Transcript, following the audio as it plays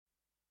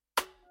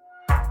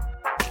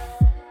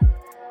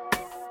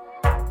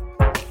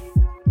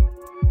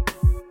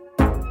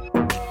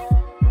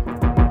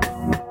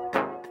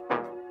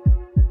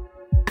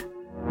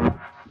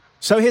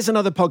So here's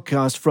another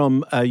podcast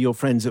from your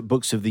friends at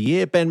Books of the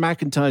Year. Ben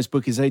MacIntyre's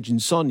book is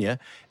Agent Sonia.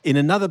 In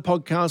another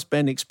podcast,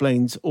 Ben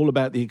explains all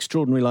about the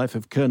extraordinary life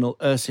of Colonel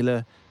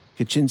Ursula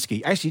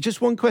Kaczynski. Actually,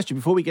 just one question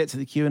before we get to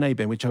the Q&A,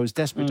 Ben, which I was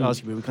desperate to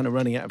ask you. We were kind of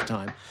running out of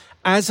time.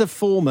 As a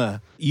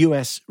former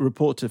US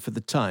reporter for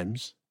The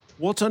Times,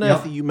 what on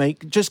earth are you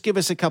making? Just give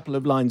us a couple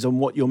of lines on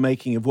what you're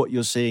making of what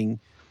you're seeing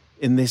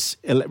in this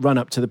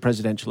run-up to the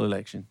presidential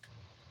election.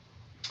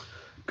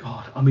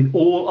 God, I mean,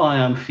 all I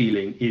am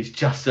feeling is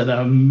just an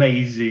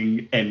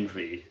amazing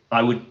envy.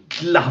 I would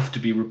love to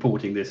be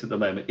reporting this at the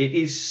moment. It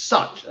is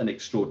such an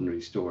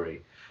extraordinary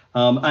story.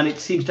 And it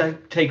seems to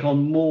take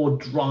on more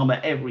drama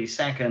every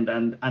second,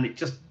 and it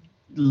just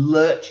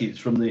lurches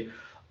from the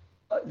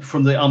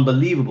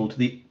unbelievable to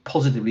the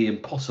positively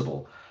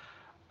impossible.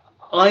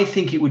 I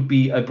think it would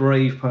be a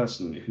brave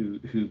person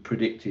who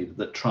predicted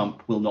that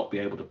Trump will not be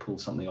able to pull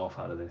something off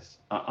out of this.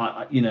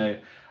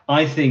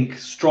 I think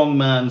strong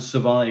man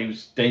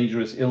survives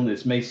dangerous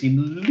illness may seem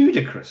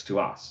ludicrous to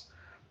us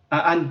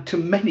and to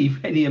many,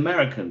 many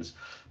Americans,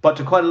 but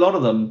to quite a lot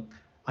of them,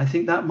 I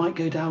think that might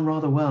go down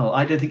rather well.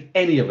 I don't think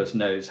any of us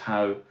knows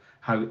how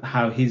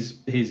his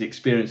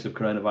experience of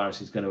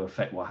coronavirus is going to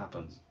affect what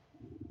happens.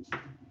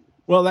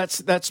 Well,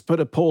 that's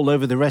put a pall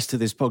over the rest of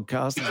this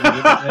podcast. There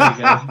you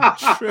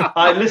go.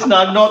 I'm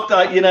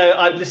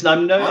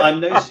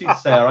no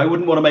soothsayer. I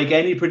wouldn't want to make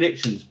any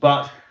predictions,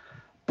 but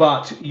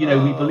we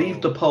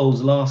believed the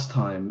polls last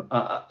time.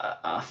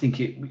 I think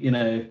it.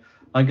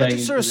 I'm going. I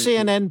just saw a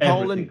CNN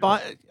poll, and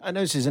I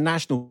know this is a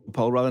national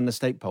poll rather than a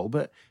state poll,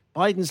 but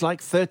Biden's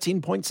like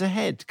 13 points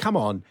ahead. Come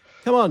on,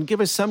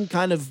 give us some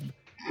kind of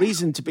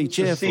reason to be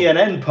cheerful. It's a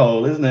CNN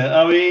poll, isn't it?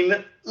 I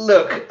mean,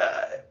 look.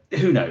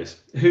 Who knows?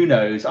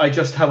 I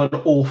just have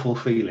an awful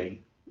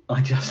feeling.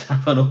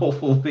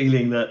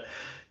 That,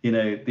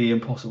 the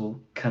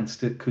impossible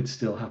could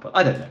still happen.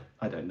 I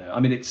don't know. I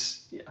mean,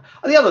 it's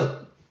the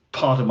other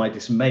part of my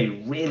dismay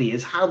really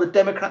is how the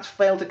Democrats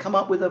failed to come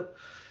up with a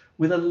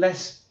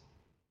less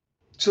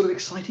sort of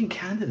exciting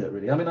candidate.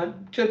 Really, I mean,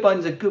 Joe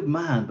Biden's a good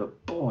man,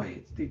 but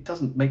boy, it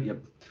doesn't make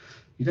you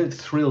don't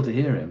thrill to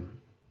hear him.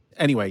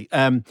 Anyway,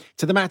 to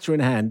the matter in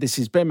hand. This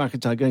is Ben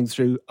MacIntyre going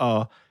through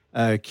our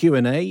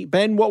Q&A.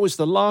 Ben, what was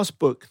the last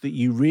book that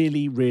you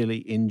really,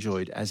 really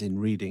enjoyed, as in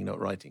reading,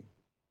 not writing?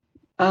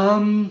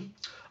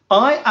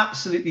 I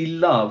absolutely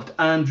loved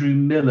Andrew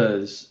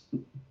Miller's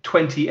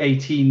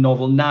 2018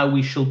 novel, Now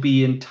We Shall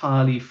Be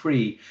Entirely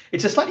Free.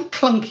 It's a slightly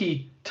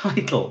clunky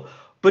title,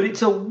 but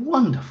it's a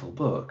wonderful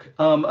book.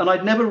 And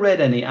I'd never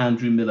read any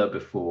Andrew Miller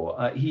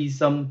before.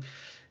 He's won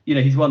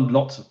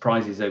lots of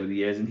prizes over the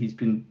years, and he's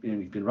been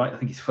right. I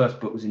think his first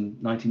book was in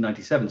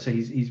 1997, so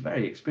he's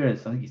very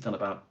experienced. I think he's done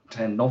about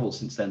 10 novels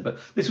since then, but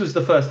this was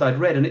the first I'd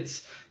read, and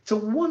it's a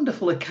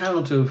wonderful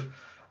account of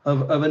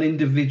an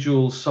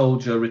individual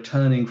soldier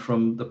returning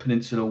from the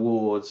Peninsular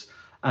Wars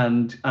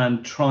and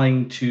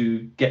trying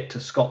to get to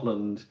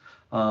Scotland.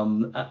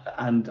 And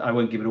I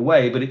won't give it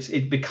away, but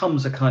it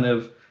becomes a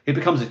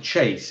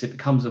chase. It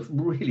becomes a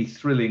really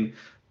thrilling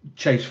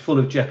chase full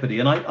of jeopardy,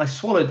 and I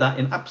swallowed that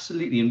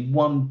in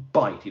one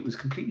bite. It was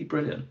completely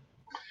brilliant.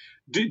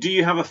 Do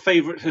you have a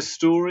favourite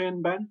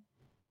historian, Ben?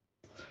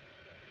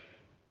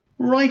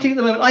 Writing at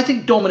the moment, I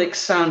think Dominic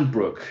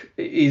Sandbrook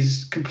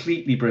is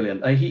completely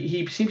brilliant.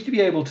 He seems to be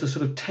able to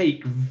sort of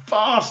take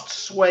vast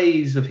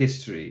swathes of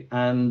history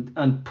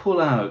and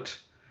pull out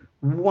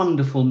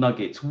wonderful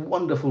nuggets,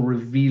 wonderful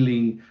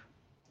revealing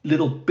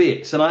little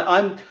bits. And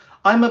I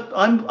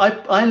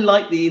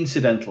like the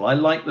incidental. I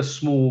like the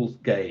small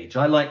gauge.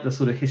 I like the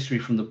sort of history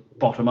from the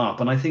bottom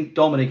up. And I think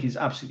Dominic is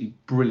absolutely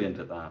brilliant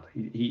at that.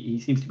 He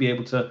seems to be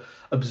able to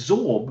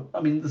absorb,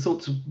 the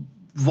sorts of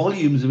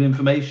volumes of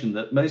information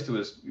that most of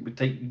us would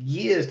take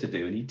years to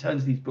do. And he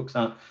turns these books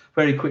out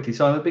very quickly.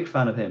 So I'm a big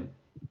fan of him.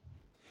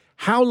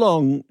 How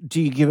long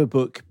do you give a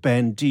book,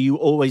 Ben? Do you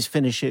always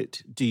finish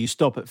it? Do you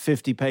stop at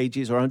 50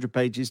 pages or 100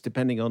 pages,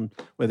 depending on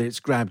whether it's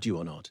grabbed you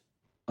or not?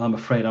 I'm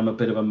afraid I'm a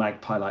bit of a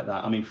magpie like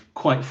that. I mean,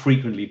 quite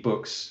frequently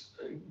books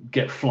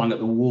get flung at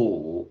the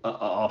wall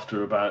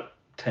after about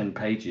 10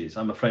 pages.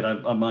 I'm afraid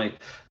my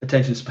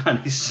attention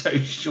span is so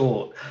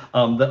short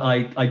that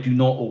I do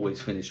not always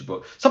finish a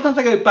book. Sometimes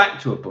I go back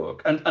to a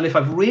book, and if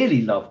I've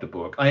really loved a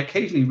book, I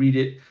occasionally read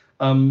it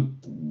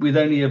with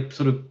only a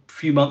sort of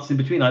few months in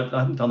between. I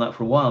haven't done that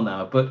for a while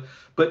now, but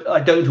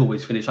I don't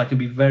always finish. I can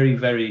be very,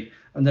 very,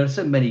 and there are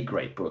so many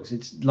great books.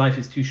 Life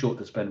is too short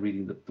to spend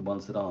reading the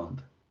ones that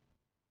aren't.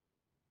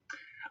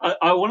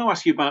 I want to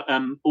ask you about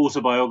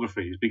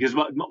autobiographies, because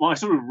my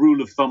sort of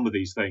rule of thumb with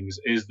these things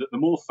is that the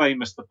more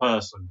famous the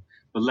person,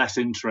 the less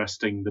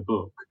interesting the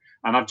book.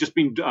 And I've just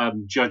been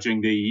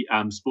judging the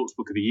Sports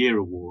Book of the Year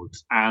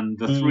awards, and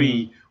the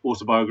three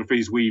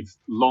autobiographies we've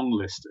long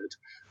listed,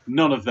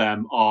 none of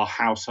them are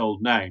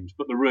household names,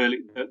 but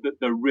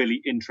they're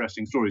really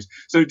interesting stories.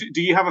 So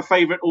do you have a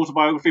favourite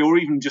autobiography, or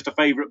even just a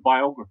favourite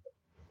biography?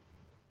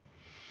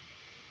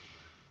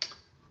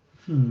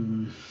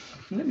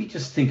 Let me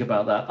just think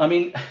about that. I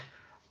mean,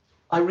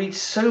 I read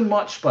so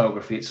much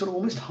biography, it's sort of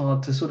almost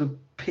hard to sort of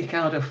pick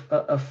out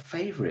a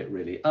favourite,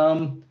 really.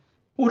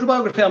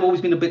 Autobiography, I've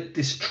always been a bit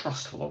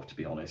distrustful of, to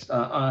be honest.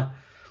 I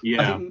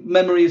Yeah. think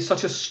memory is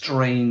such a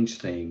strange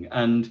thing,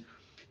 and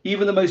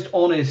even the most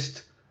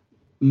honest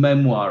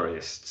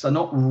memoirists are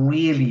not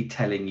really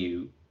telling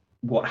you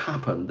what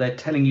happened. They're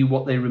telling you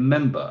what they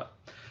remember.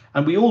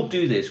 And we all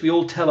do this. We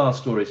all tell our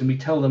stories, and we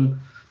tell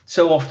them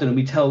so often, and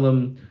we tell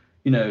them,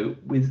 and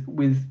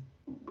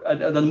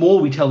the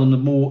more we tell them,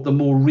 the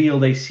more real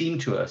they seem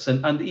to us.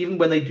 And even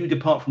when they do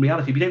depart from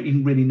reality, we don't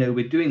even really know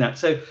we're doing that.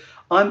 So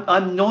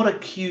I'm not a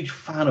huge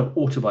fan of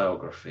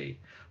autobiography,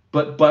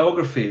 but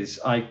biographies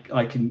I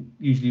can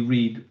usually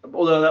read.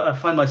 Although I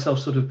find myself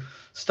sort of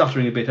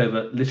stuttering a bit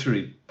over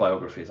literary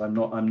biographies.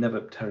 I'm never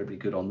terribly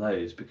good on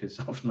those, because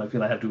often I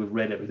feel I have to have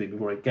read everything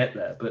before I get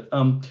there. But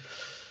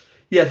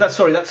yeah, that's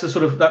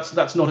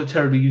not a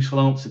terribly useful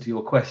answer to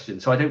your question.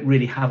 So I don't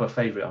really have a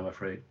favourite, I'm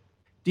afraid.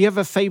 Do you have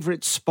a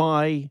favourite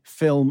spy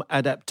film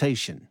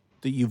adaptation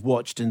that you've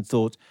watched and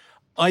thought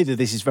either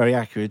this is very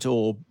accurate,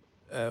 or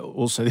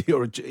also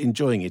you're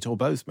enjoying it, or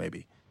both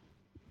maybe?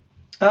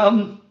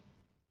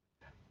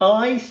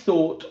 I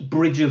thought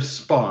Bridge of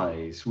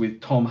Spies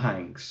with Tom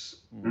Hanks,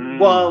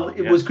 while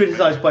it was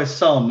criticised by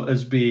some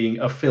as being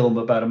a film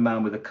about a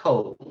man with a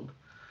cold,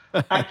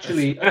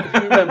 actually, if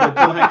you remember,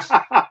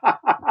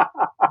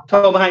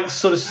 Tom Hanks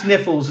sort of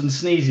sniffles and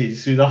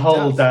sneezes through the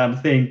whole damn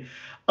thing.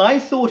 I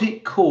thought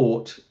it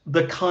caught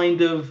the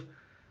kind of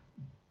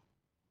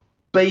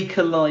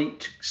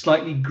Baker-like,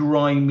 slightly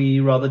grimy,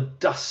 rather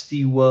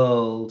dusty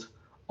world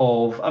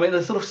of,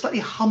 the sort of slightly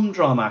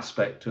humdrum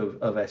aspect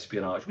of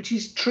espionage, which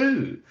is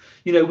true.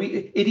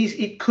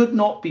 It could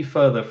not be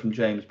further from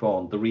James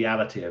Bond, the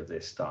reality of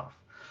this stuff.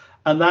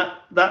 And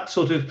that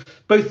sort of,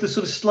 both the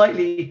sort of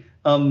slightly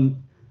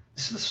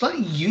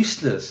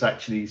useless,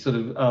 actually, sort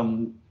of,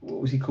 what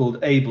was he called?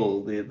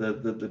 Abel,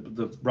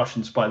 the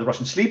Russian spy, the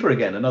Russian sleeper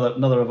again,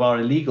 another of our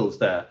illegals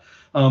there.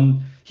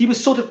 He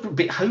was sort of a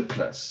bit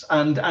hopeless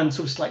and sort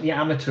of slightly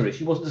amateurish.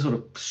 He wasn't a sort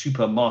of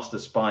super master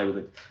spy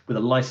with a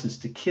license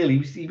to kill.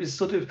 He was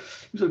sort of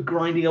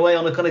grinding away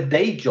on a kind of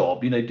day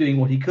job, doing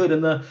what he could,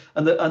 and the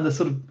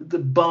sort of the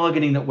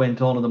bargaining that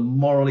went on, and the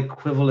moral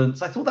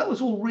equivalence. I thought that was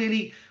all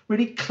really,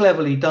 really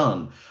cleverly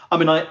done. I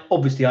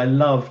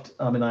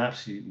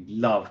absolutely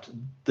loved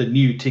the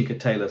new Tinker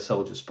Tailor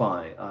Soldier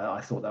Spy.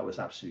 I thought that was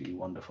absolutely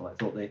wonderful. I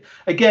thought it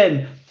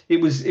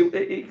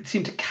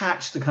seemed to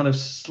catch the kind of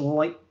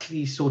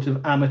slightly sort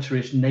of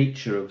amateurish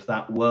nature of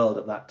that world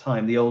at that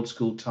time, the old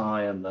school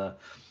tie and the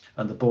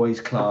boys'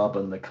 club,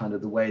 and the kind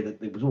of the way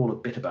that it was all a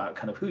bit about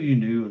kind of who you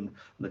knew and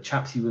the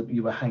chaps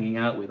you were hanging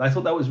out with. I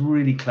thought that was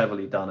really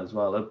cleverly done as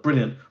well. A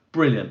brilliant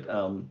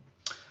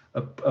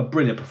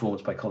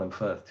performance by Colin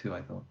Firth too,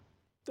 I thought.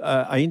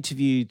 I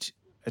interviewed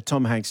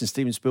Tom Hanks and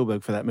Steven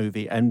Spielberg for that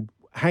movie, and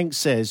Hanks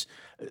says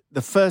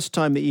the first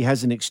time that he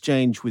has an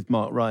exchange with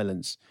Mark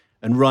Rylance,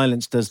 and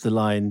Rylance does the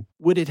line,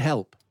 "Would it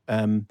help?"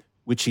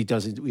 Which he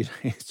does.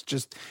 It's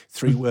just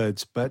 3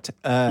 words. But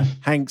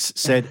Hanks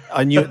said,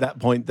 "I knew at that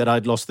point that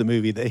I'd lost the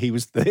movie, that he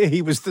was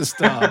the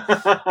star,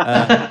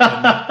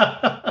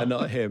 and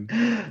not him."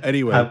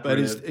 Anyway, but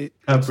it's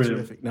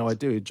terrific. No, I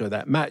do enjoy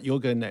that. Matt, you're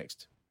going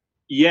next.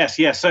 Yes.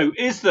 So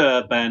is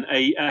there, Ben,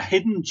 a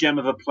hidden gem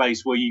of a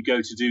place where you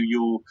go to do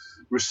your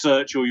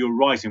research or your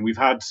writing? We've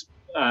had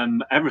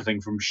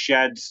everything from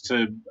sheds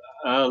to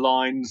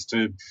airlines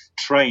to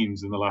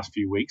trains in the last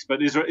few weeks,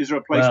 but is there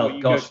a place where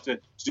you go to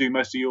do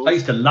most of yours? I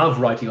used to love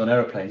writing on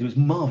aeroplanes. It was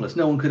marvellous.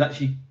 No one could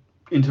actually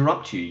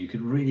interrupt you. You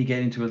could really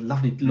get into a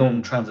lovely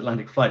long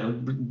transatlantic flight. A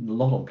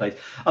lot on planes.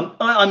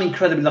 I'm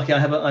incredibly lucky. I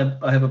have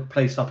a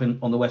place up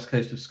on the west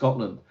coast of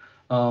Scotland,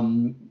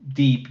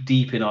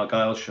 deep in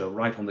Argyllshire,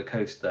 right on the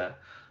coast there,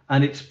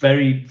 and it's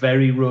very,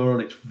 very rural.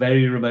 It's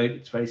very remote.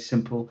 It's very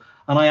simple,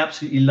 and I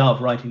absolutely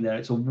love writing there.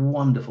 It's a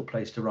wonderful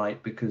place to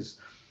write because,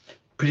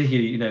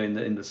 particularly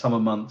in the summer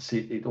months,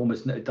 it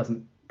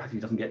doesn't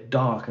get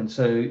dark, and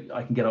so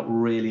I can get up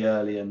really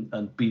early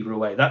and beaver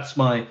away. That's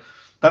my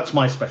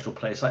special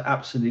place. I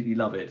absolutely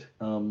love it,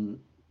 and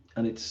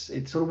it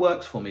sort of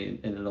works for me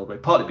in an odd way.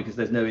 Partly because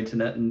there's no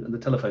internet and the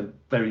telephone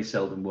very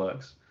seldom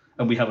works,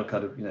 and we have a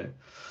kind of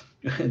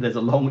it's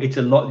a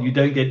lot. You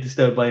don't get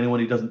disturbed by anyone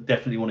who doesn't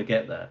definitely want to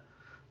get there,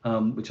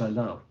 which I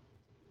love.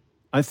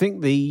 I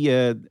think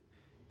the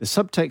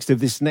subtext of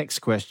this next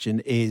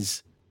question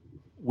is,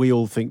 we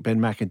all think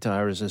Ben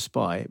MacIntyre is a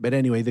spy. But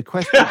anyway, the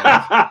question is,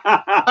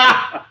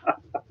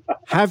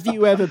 have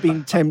you ever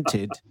been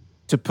tempted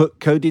to put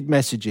coded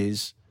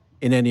messages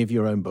in any of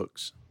your own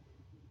books?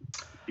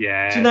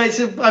 Yeah.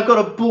 I've got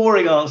a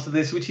boring answer to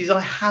this, which is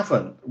I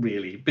haven't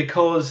really,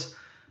 because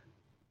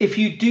if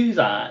you do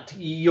that,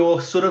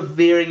 you're sort of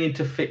veering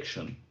into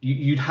fiction.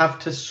 You'd have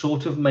to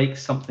sort of make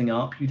something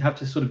up. You'd have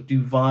to sort of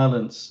do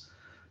violence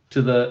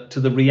to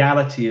the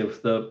reality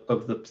of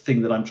the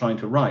thing that I'm trying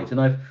to write.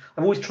 And I've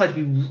always tried to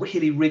be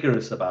really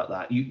rigorous about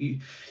that.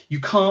 You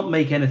can't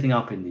make anything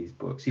up in these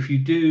books. If you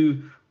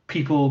do,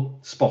 people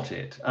spot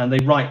it, and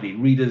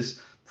readers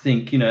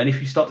think, and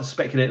if you start to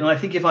speculate, and I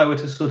think if I were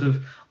to sort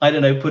of,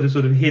 put a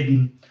sort of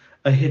hidden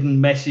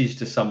message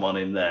to someone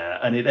in there,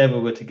 and it ever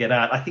were to get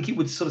out, I think it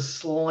would sort of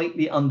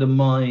slightly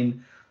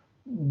undermine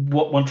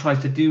what one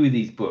tries to do with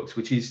these books,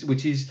 which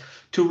is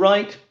to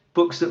write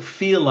books that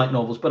feel like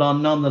novels, but are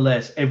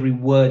nonetheless, every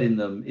word in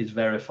them is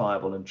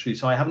verifiable and true.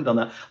 So I haven't done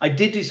that. I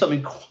did do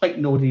something quite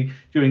naughty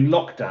during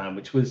lockdown,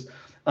 which was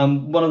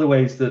one of the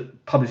ways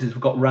that publishers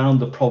have got around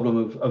the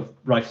problem of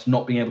writers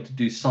not being able to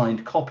do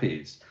signed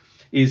copies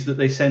is that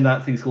they send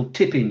out things called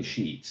tip-in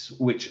sheets,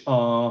 which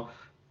are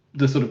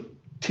the sort of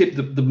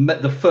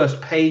the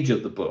first page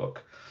of the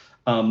book.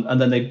 And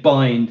then they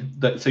bind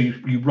that, so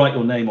you write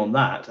your name on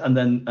that, and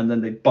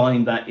then they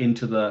bind that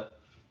into the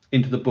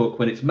book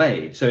when it's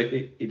made. So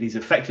it is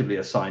effectively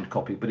a signed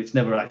copy, but it's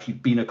never actually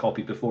been a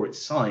copy before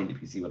it's signed,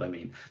 if you see what I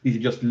mean. These are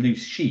just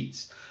loose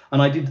sheets.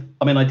 And I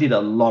did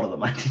a lot of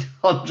them. I did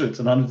hundreds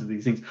and hundreds of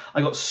these things.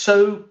 I got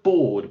so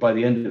bored by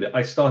the end of it,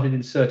 I started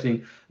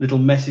inserting little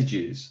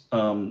messages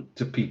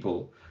to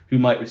people who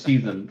might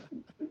receive them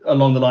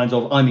along the lines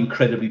of, I'm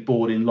incredibly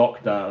bored in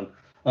lockdown.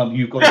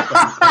 You've got a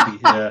copy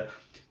here.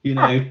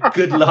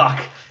 Good luck.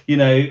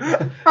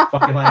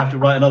 Fuck, if I have to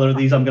write another of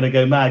these, I'm going to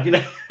go mad.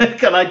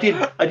 And I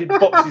did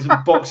boxes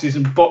and boxes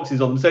and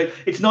boxes of them. So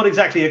it's not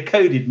exactly a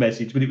coded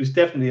message, but it was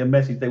definitely a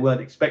message they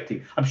weren't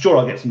expecting. I'm sure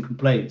I'll get some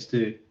complaints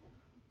too.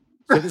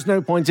 So there's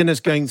no point in us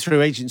going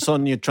through Agent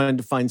Sonia trying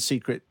to find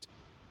secret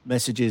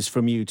messages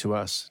from you to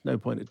us. No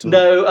point at all.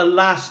 No,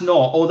 alas,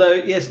 not. Although,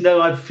 yes,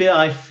 no, I fear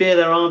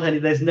there aren't any.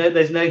 There is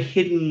no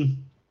hidden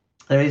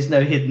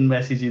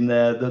message in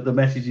there. The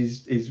message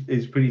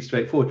is pretty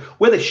straightforward.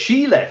 Whether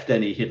she left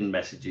any hidden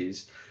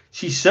messages,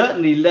 she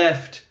certainly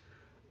left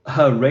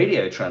her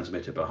radio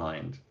transmitter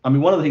behind. I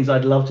mean, one of the things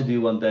I'd love to do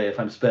one day, if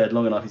I'm spared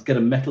long enough, is get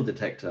a metal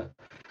detector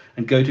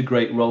and go to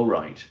Great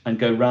Rollright and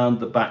go round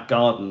the back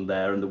garden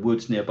there and the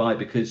woods nearby,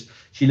 because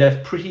she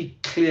left pretty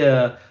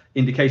clear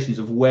indications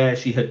of where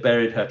she had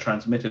buried her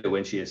transmitter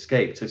when she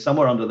escaped. So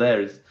somewhere under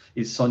there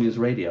is Sonia's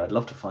radio. I'd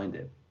love to find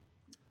it.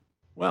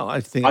 Well, I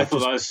thought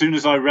that as soon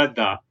as I read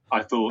that,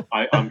 I thought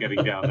I'm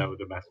getting down there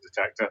with a metal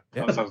detector.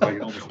 Yeah. That sounds like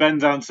enormous.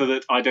 Ben's answer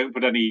that I don't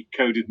put any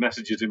coded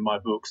messages in my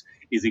books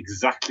is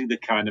exactly the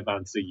kind of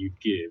answer you'd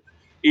give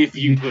if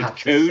you put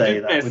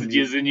coded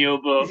messages in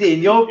your books.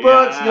 In your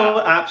books,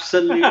 you're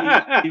absolutely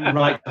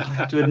right. I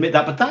have to admit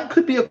that, but that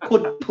could be a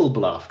quadruple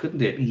bluff,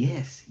 couldn't it?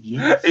 Yes.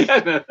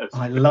 Yeah,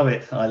 I love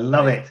it. I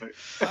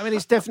mean,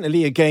 it's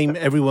definitely a game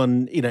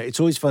everyone,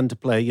 it's always fun to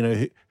play.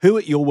 Who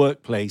at your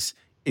workplace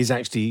is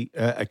actually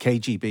a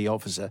KGB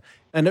officer?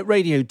 And at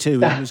Radio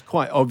 2, it was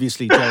quite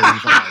obviously Jerry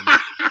Vine.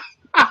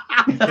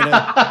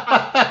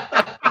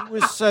 He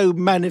was so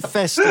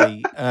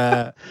manifestly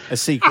a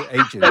secret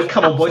agent. Oh,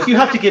 come on, boys. You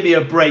have to give me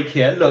a break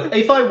here. Look,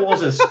 if I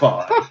was a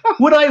spy,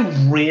 would I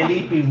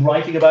really be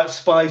writing about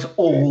spies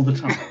all the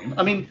time?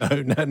 I mean...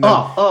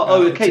 No.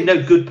 Okay.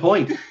 No, good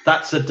point.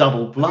 That's a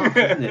double bluff,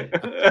 isn't it?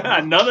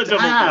 Another double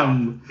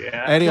bluff.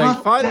 Yeah.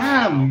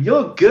 Anyway,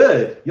 you're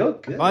good.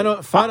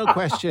 Final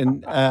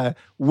question.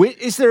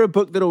 Is there a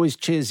book that always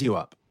cheers you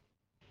up?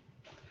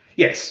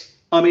 Yes.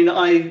 I mean,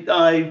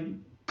 I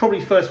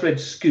probably first read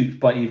Scoop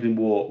by Evelyn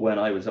Waugh when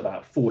I was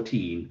about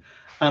 14,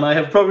 and I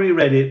have probably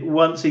read it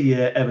once a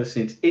year ever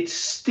since. It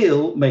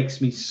still makes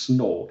me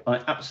snort.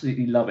 I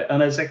absolutely love it.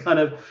 And as a kind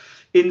of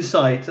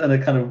insight and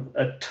a kind of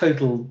a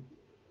total,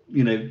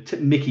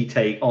 Mickey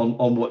take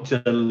on what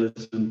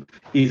journalism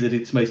is at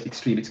its most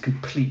extreme, it's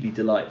completely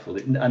delightful.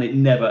 It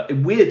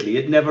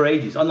never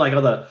ages. Unlike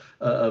other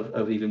of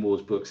Evelyn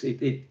Waugh's books,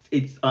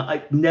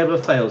 it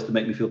never fails to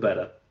make me feel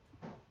better.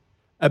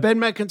 Ben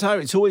MacIntyre,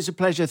 it's always a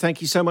pleasure. Thank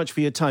you so much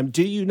for your time.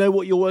 Do you know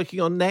what you're working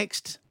on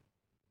next?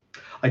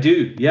 I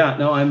do. Yeah.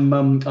 No,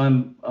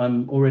 I'm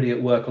already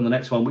at work on the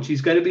next one, which is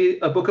going to be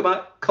a book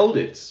about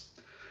Colditz.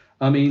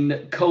 I mean,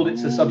 Colditz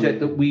is a subject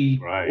that we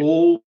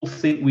all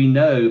think we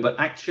know, but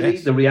actually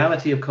the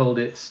reality of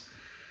Colditz,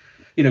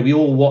 we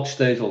all watch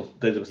those of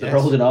us that are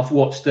old enough,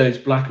 watch those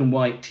black and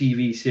white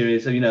TV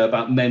series,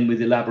 about men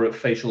with elaborate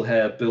facial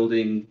hair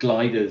building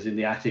gliders in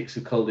the attics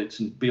of Colditz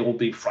and all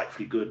being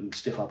frightfully good and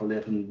stiff upper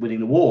lip and winning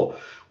the war.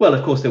 Well,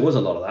 of course, there was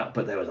a lot of that,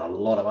 but there was a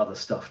lot of other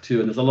stuff too.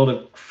 And there's a lot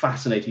of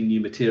fascinating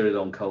new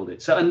material on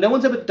Colditz. And no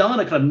one's ever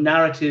done a kind of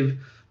narrative,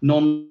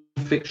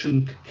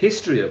 non-fiction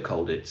history of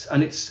Colditz.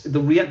 And it's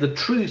the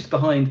truth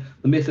behind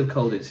the myth of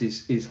Colditz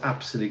is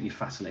absolutely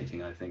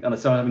fascinating, I think. And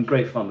so I'm having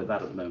great fun with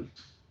that at the moment.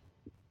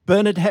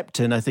 Bernard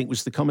Hepton, I think,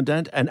 was the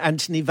commandant, and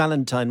Anthony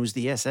Valentine was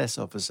the SS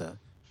officer.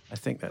 I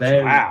think that's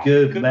very right.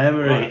 Good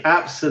memory. Right.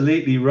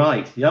 Absolutely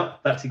right.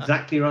 Yep, that's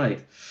exactly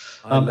right.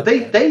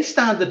 They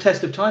stand the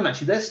test of time.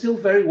 Actually, they're still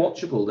very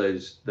watchable.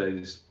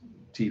 Those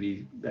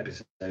TV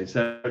episodes,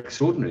 they're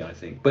extraordinary, I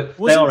think, but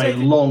they are a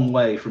long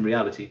way from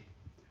reality.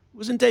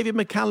 Wasn't David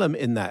McCallum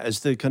in that as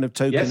the kind of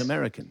token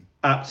American?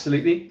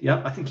 Absolutely. Yeah,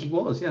 I think he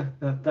was. Yeah,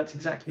 that's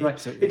exactly right.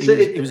 So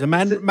he was a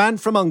man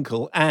from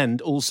Uncle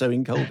and also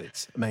in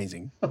Colditz.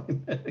 Amazing.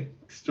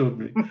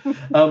 Extraordinary.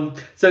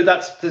 So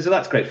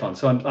that's great fun.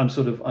 So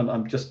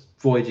I'm just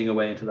voyaging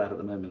away into that at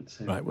the moment.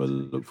 So. Right. We'll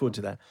look forward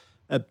to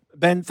that.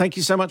 Ben, thank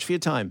you so much for your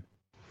time.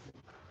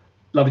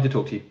 Lovely to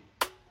talk to you.